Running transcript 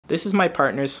This is my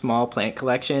partner's small plant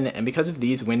collection, and because of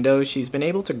these windows, she's been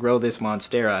able to grow this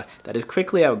Monstera that is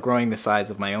quickly outgrowing the size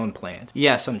of my own plant.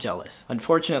 Yes, I'm jealous.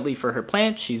 Unfortunately for her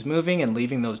plant, she's moving and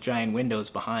leaving those giant windows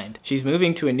behind. She's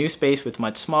moving to a new space with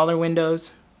much smaller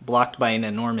windows, blocked by an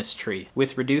enormous tree.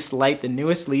 With reduced light, the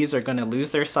newest leaves are going to lose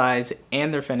their size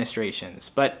and their fenestrations,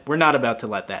 but we're not about to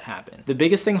let that happen. The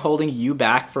biggest thing holding you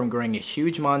back from growing a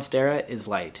huge Monstera is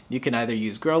light. You can either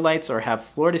use grow lights or have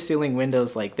floor-to-ceiling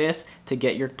windows like this to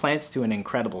get your plants to an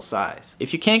incredible size.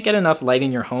 If you can't get enough light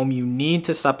in your home, you need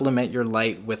to supplement your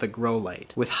light with a grow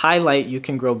light. With high light, you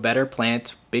can grow better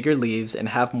plants, bigger leaves, and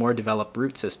have more developed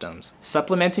root systems.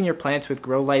 Supplementing your plants with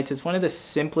grow lights is one of the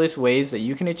simplest ways that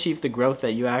you can achieve the growth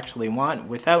that you actually want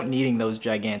without needing those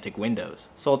gigantic windows.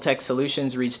 Soltech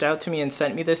Solutions reached out to me and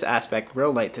sent me this aspect grow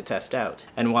light to test out.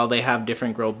 And while they have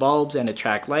different grow bulbs and a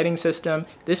track lighting system,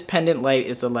 this pendant light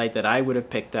is the light that I would have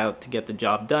picked out to get the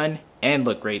job done and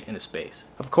look great in a space.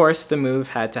 Of course, the move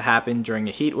had to happen during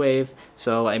a heat wave,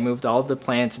 so I moved all of the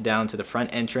plants down to the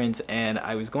front entrance, and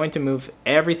I was going to move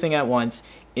everything at once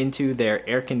into their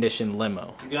air-conditioned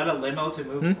limo. You got a limo to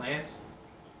move plants?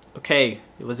 Okay,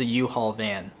 it was a U-Haul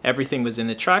van. Everything was in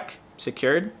the truck,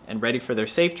 secured, and ready for their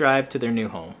safe drive to their new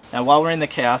home. Now while we're in the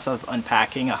chaos of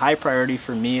unpacking, a high priority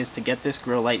for me is to get this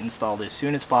grow light installed as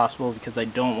soon as possible because I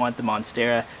don't want the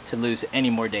Monstera to lose any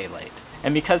more daylight.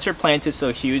 And because her plant is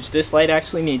so huge, this light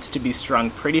actually needs to be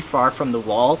strung pretty far from the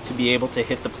wall to be able to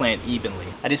hit the plant evenly.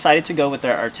 I decided to go with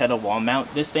our Arteta wall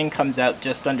mount. This thing comes out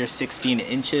just under 16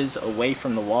 inches away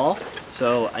from the wall,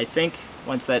 so I think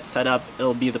once that's set up,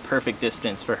 it'll be the perfect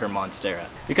distance for her Monstera.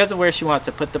 Because of where she wants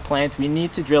to put the plant, we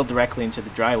need to drill directly into the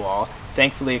drywall.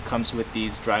 Thankfully, it comes with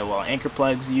these drywall anchor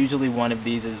plugs. Usually one of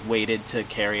these is weighted to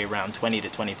carry around 20 to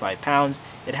 25 pounds.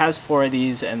 It has 4 of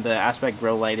these, and the aspect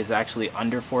grow light is actually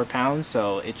under 4 pounds,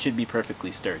 so it should be perfectly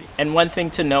sturdy. And one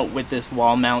thing to note with this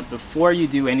wall mount, before you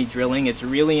do any drilling, it's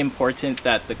really important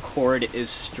that the cord is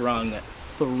strung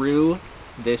through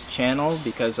this channel,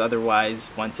 because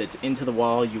otherwise once it's into the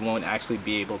wall you won't actually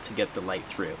be able to get the light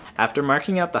through. After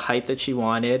marking out the height that she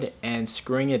wanted and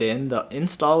screwing it in, the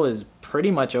install is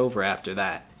pretty much over after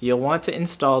that. You'll want to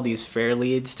install these fair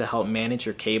leads to help manage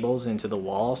your cables into the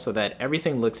wall so that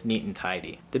everything looks neat and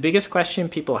tidy. The biggest question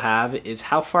people have is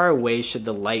how far away should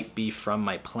the light be from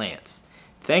my plants?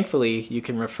 Thankfully, you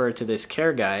can refer to this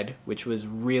care guide, which was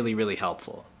really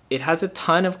helpful. It has a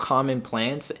ton of common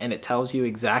plants and it tells you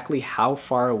exactly how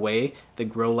far away the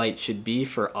grow light should be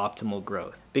for optimal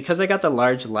growth. Because I got the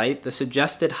large light, the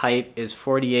suggested height is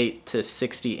 48 to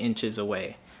 60 inches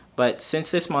away. But since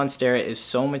this Monstera is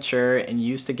so mature and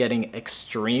used to getting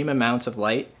extreme amounts of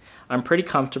light, I'm pretty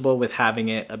comfortable with having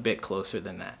it a bit closer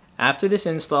than that. After this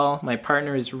install, my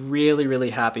partner is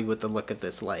really happy with the look of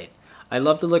this light. I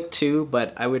love the look too,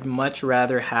 but I would much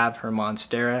rather have her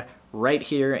Monstera right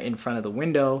here in front of the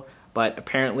window, but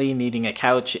apparently needing a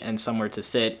couch and somewhere to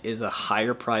sit is a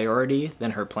higher priority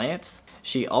than her plants.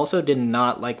 She also did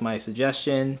not like my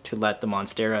suggestion to let the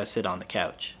Monstera sit on the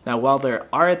couch. Now while there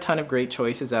are a ton of great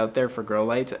choices out there for grow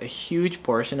lights, a huge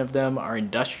portion of them are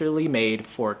industrially made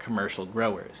for commercial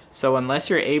growers. So unless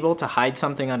you're able to hide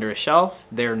something under a shelf,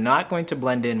 they're not going to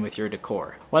blend in with your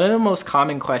decor. One of the most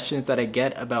common questions that I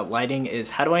get about lighting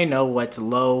is how do I know what's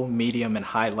low, medium, and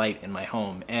high light in my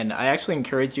home? And I actually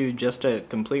encourage you just to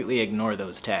completely ignore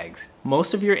those tags.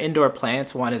 Most of your indoor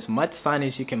plants want as much sun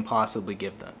as you can possibly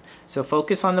give them. So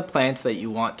focus on the plants that you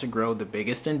want to grow the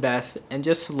biggest and best and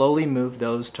just slowly move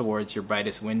those towards your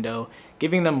brightest window,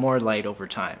 giving them more light over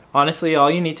time. Honestly,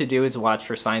 all you need to do is watch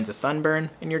for signs of sunburn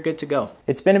and you're good to go.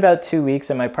 It's been about 2 weeks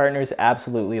and my partner's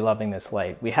absolutely loving this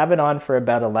light. We have it on for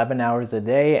about 11 hours a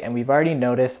day and we've already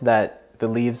noticed that the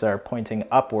leaves are pointing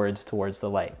upwards towards the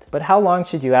light. But how long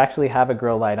should you actually have a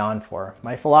grow light on for?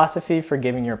 My philosophy for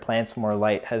giving your plants more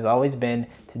light has always been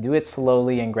to do it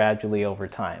slowly and gradually over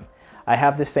time. I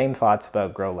have the same thoughts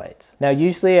about grow lights. Now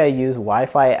usually I use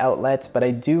Wi-Fi outlets, but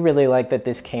I do really like that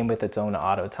this came with its own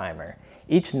auto timer.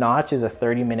 Each notch is a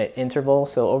 30-minute interval,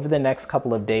 so over the next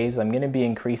couple of days I'm going to be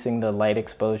increasing the light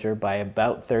exposure by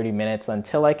about 30 minutes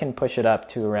until I can push it up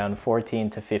to around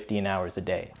 14 to 15 hours a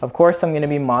day. Of course, I'm going to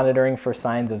be monitoring for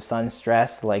signs of sun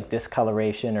stress like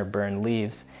discoloration or burned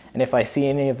leaves, and if I see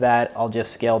any of that, I'll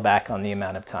just scale back on the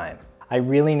amount of time. I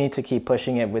really need to keep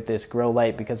pushing it with this grow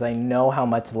light because I know how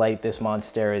much light this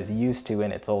Monstera is used to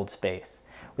in its old space.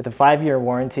 With a 5-year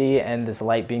warranty and this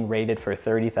light being rated for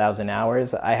 30,000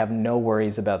 hours, I have no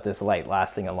worries about this light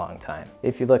lasting a long time.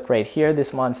 If you look right here,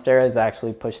 this Monstera has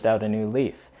actually pushed out a new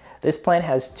leaf. This plant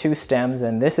has 2 stems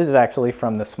and this is actually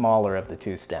from the smaller of the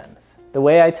 2 stems. The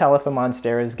way I tell if a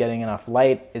Monstera is getting enough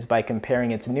light is by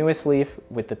comparing its newest leaf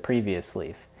with the previous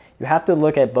leaf. You have to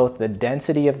look at both the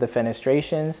density of the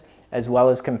fenestrations as well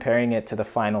as comparing it to the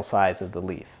final size of the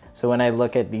leaf. So when I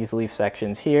look at these leaf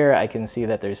sections here, I can see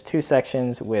that there's 2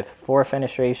 sections with 4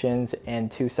 fenestrations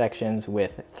and 2 sections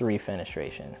with 3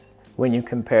 fenestrations. When you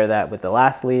compare that with the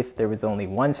last leaf, there was only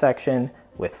 1 section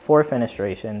with 4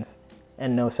 fenestrations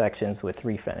and no sections with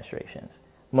 3 fenestrations.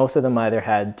 Most of them either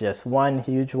had just 1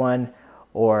 huge one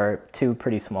or 2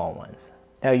 pretty small ones.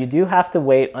 Now you do have to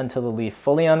wait until the leaf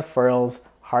fully unfurls,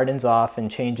 hardens off,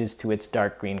 and changes to its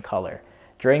dark green color.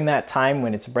 During that time,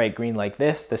 when it's bright green like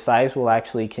this, the size will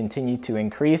actually continue to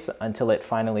increase until it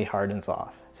finally hardens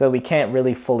off. So we can't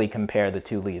really fully compare the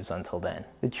 2 leaves until then.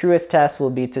 The truest test will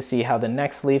be to see how the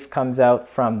next leaf comes out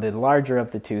from the larger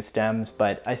of the 2 stems,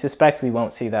 but I suspect we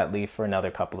won't see that leaf for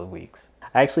another couple of weeks.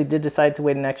 I actually did decide to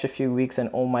wait an extra few weeks, and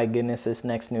oh my goodness, this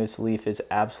next newest leaf is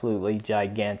absolutely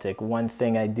gigantic. One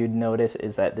thing I do notice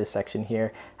is that this section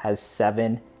here has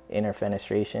 7 inner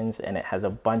fenestrations, and it has a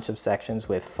bunch of sections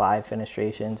with 5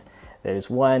 fenestrations. There's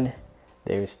 1,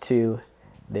 there's 2,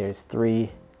 there's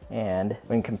 3, and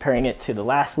when comparing it to the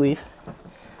last leaf,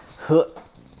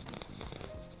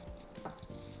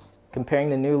 comparing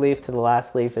the new leaf to the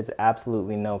last leaf, it's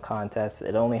absolutely no contest.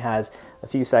 It only has a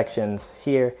few sections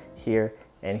here, here,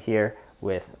 and here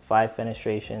with 5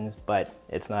 fenestrations, but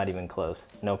it's not even close.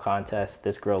 No contest.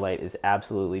 This grow light is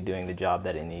absolutely doing the job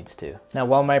that it needs to. Now,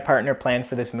 while my partner planned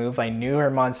for this move, I knew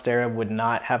her Monstera would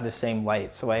not have the same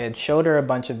light, so I had showed her a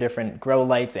bunch of different grow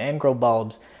lights and grow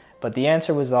bulbs, but the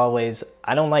answer was always,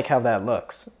 I don't like how that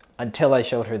looks, until I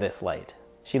showed her this light.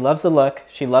 She loves the look,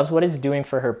 she loves what it's doing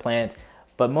for her plant,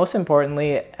 but most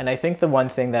importantly, and I think the one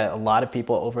thing that a lot of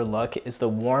people overlook, is the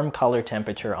warm color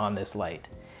temperature on this light.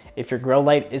 If your grow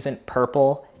light isn't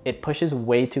purple, it pushes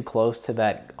way too close to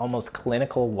that almost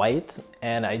clinical white,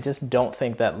 and I just don't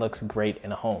think that looks great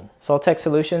in a home. Soltech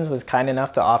Solutions was kind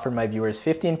enough to offer my viewers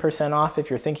 15% off if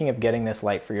you're thinking of getting this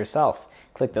light for yourself.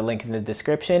 Click the link in the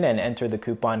description and enter the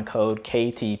coupon code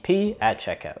KTP at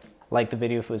checkout. Like the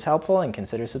video if it was helpful and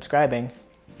consider subscribing.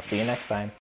 See you next time.